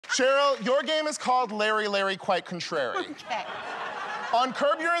Cheryl, your game is called Larry, Larry, Quite Contrary. Okay. On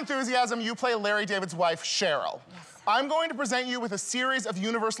Curb Your Enthusiasm, you play Larry David's wife, Cheryl. Yes. I'm going to present you with a series of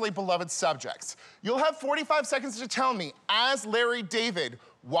universally beloved subjects. You'll have 45 seconds to tell me, as Larry David,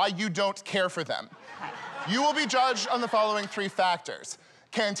 why you don't care for them. Okay. You will be judged on the following 3 factors: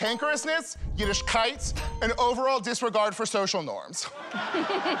 cantankerousness, Yiddishkeit, and overall disregard for social norms.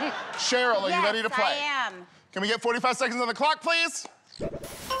 Cheryl, are you ready to play? Yes, I am. Can we get 45 seconds on the clock, please?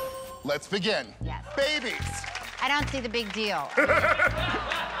 Let's begin. Yes. Babies. I don't see the big deal.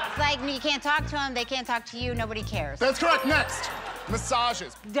 It's like you can't talk to them, they can't talk to you, nobody cares. That's correct. Next,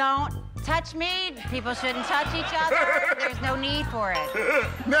 massages. Don't touch me. People shouldn't touch each other. There's no need for it.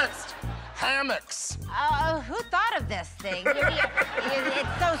 Next, hammocks. Who thought of this thing?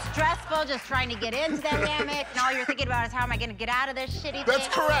 It's so stressful just trying to get into that hammock, and all you're thinking about is how am I gonna get out of this shitty thing? That's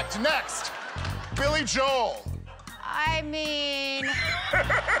correct. Next, Billy Joel. I mean...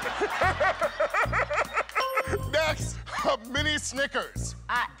 Next, mini Snickers.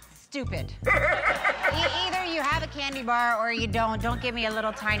 Stupid. Either you have a candy bar or you don't. Don't give me a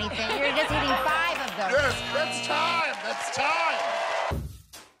little tiny thing. You're just eating 5 of them. Yes, that's time. That's time.